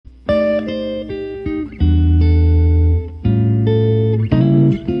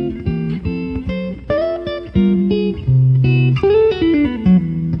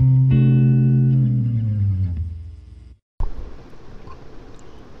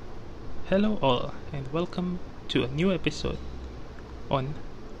Hello, all, and welcome to a new episode on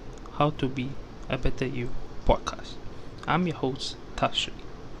How to Be a Better You podcast. I'm your host, Tashri.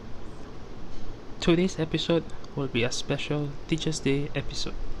 Today's episode will be a special Teachers' Day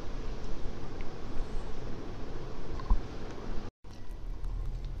episode.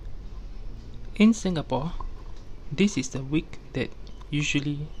 In Singapore, this is the week that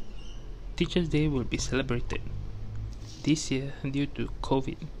usually Teachers' Day will be celebrated. This year, due to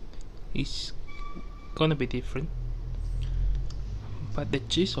COVID, it's gonna be different, but the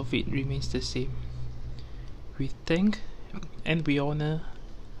gist of it remains the same. We thank and we honor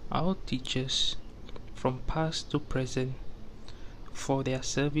our teachers from past to present for their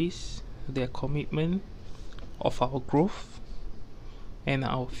service, their commitment of our growth and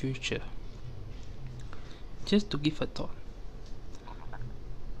our future. Just to give a thought,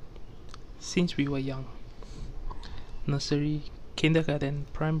 since we were young, nursery, kindergarten,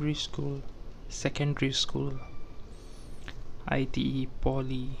 primary school, secondary school, ITE,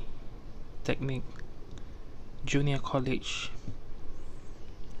 poly, technic, junior college,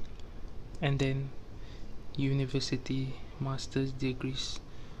 and then university, master's degrees,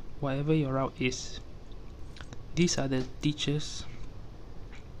 whatever your route is, these are the teachers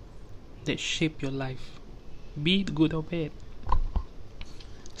that shape your life, be it good or bad.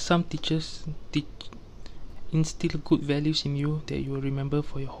 Some teachers instill good values in you that you will remember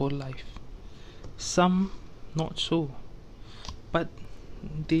for your whole life. Some not so, but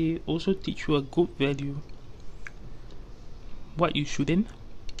they also teach you a good value, what you shouldn't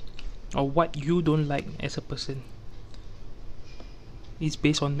or what you don't like as a person. It's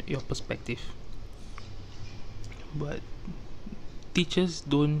based on your perspective. But teachers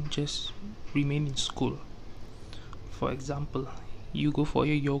don't just remain in school. For example, you go for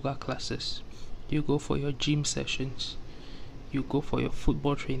your yoga classes, you go for your gym sessions, you go for your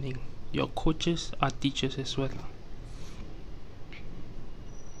football training. Your coaches are teachers as well.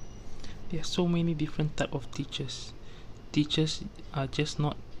 There are so many different type of teachers. Teachers are just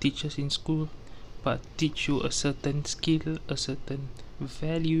not teachers in school, but teach you a certain skill, a certain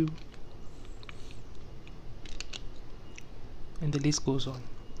value, and the list goes on.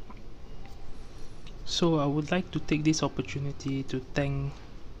 So I would like to take this opportunity to thank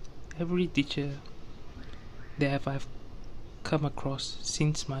every teacher that I've come across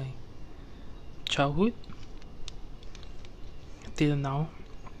since my childhood till now,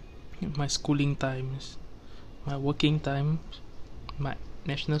 my schooling times, my working times, my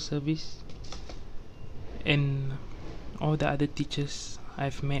national service, and all the other teachers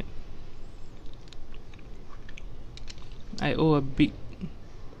I've met. I owe a big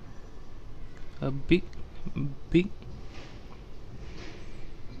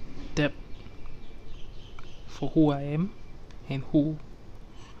debt for who I am and who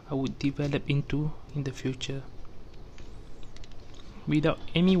I would develop into in the future. Without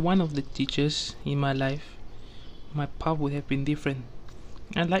any one of the teachers in my life, my path would have been different.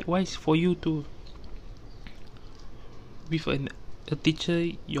 And likewise for you too. With a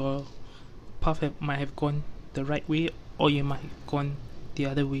teacher, your path might have gone the right way, or you might have gone the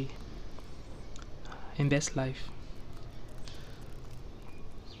other way. And that's life.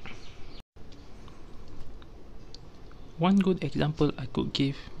 One good example I could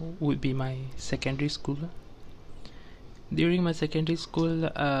give would be my secondary school. During my secondary school,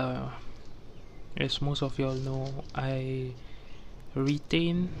 as most of y'all know, I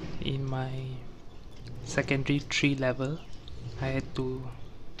retained in my secondary 3 level. I had to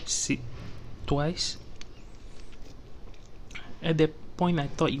sit twice. At that point, I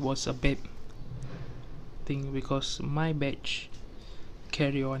thought it was a bad thing because my batch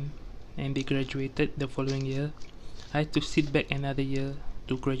carry on and they graduated the following year. I had to sit back another year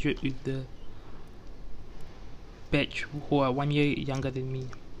to graduate with the batch who are 1 year younger than me.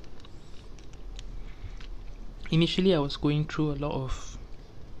 Initially, I was going through a lot of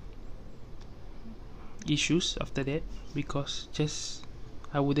issues after that because just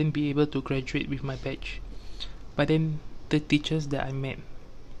I wouldn't be able to graduate with my batch. But then the teachers that I met,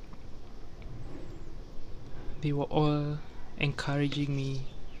 they were all encouraging me.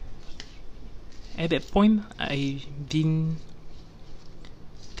 At that point, I didn't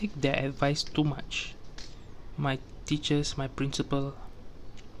take their advice too much. My teachers, my principal,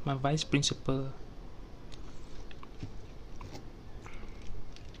 my vice principal,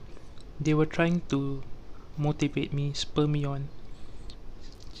 they were trying to motivate me, spur me on,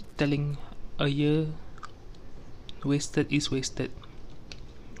 telling a year wasted is wasted,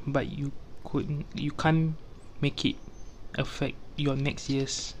 but you can't make it affect your next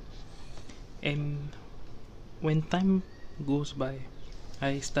years. And when time goes by,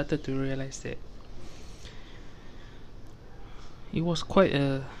 I started to realize that it was quite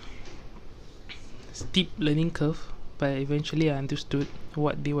a steep learning curve, but eventually I understood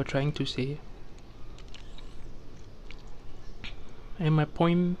what they were trying to say. And my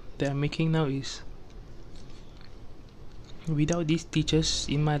point that I'm making now is, without these teachers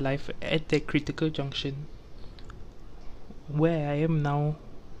in my life at that critical junction, where I am now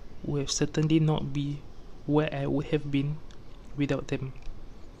would certainly not be where I would have been without them.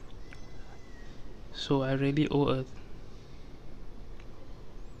 So I really owe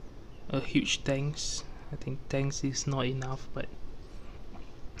a huge thanks. I think thanks is not enough, but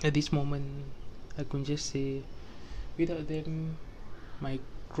at this moment I could just say, without them, my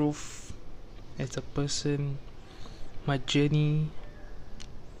growth as a person, my journey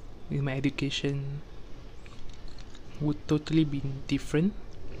with my education would totally be different,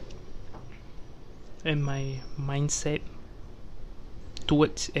 and my mindset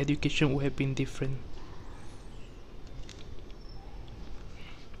towards education would have been different.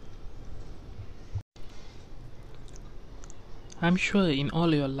 I'm sure in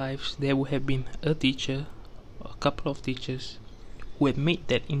all your lives there would have been a teacher, a couple of teachers who have made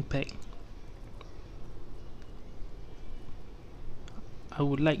that impact. I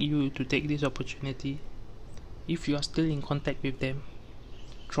would like you to take this opportunity. If you are still in contact with them,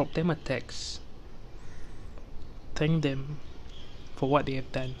 drop them a text. Thank them for what they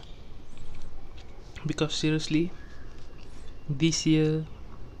have done. Because seriously, this year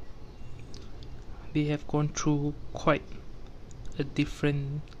they have gone through quite a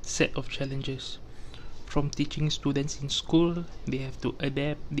different set of challenges. From teaching students in school, they have to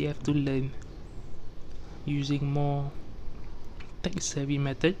adapt, they have to learn using more tech-savvy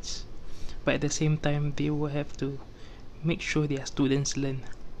methods, but at the same time they will have to make sure their students learn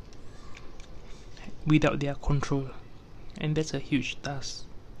without their control, and that's a huge task.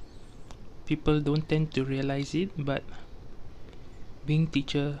 People don't tend to realize it, but being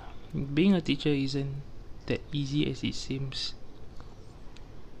a teacher isn't that easy as it seems.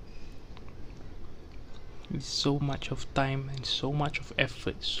 It's so much of time and so much of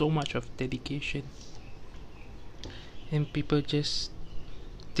effort, so much of dedication, and people just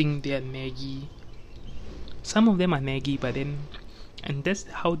think they are naggy. Some of them are naggy, but then, and that's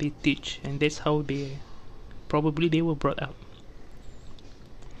how they teach, and that's how they were brought up.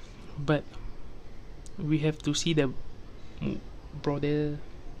 But we have to see the broader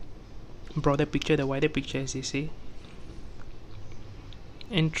picture, the wider picture, as they say,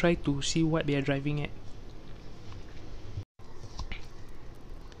 and try to see what they are driving at.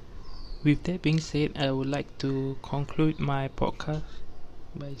 With that being said, I would like to conclude my podcast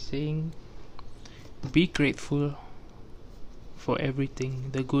by saying, be grateful for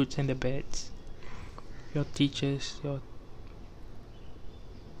everything, the goods and the bads. Your teachers, your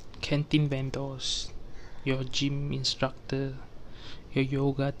canteen vendors, your gym instructor, your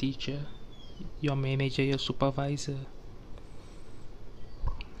yoga teacher, your manager, your supervisor.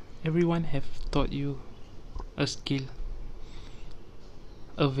 Everyone have taught you a skill,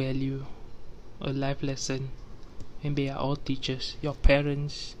 a value, a life lesson, and they are all teachers. Your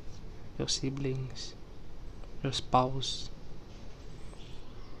parents, your siblings, your spouse.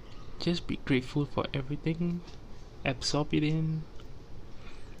 Just be grateful for everything, absorb it in,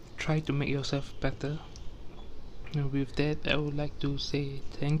 try to make yourself better. And with that, I would like to say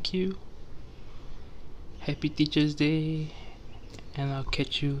thank you, happy Teachers Day, and I'll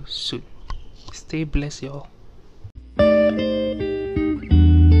catch you soon. Stay blessed, y'all.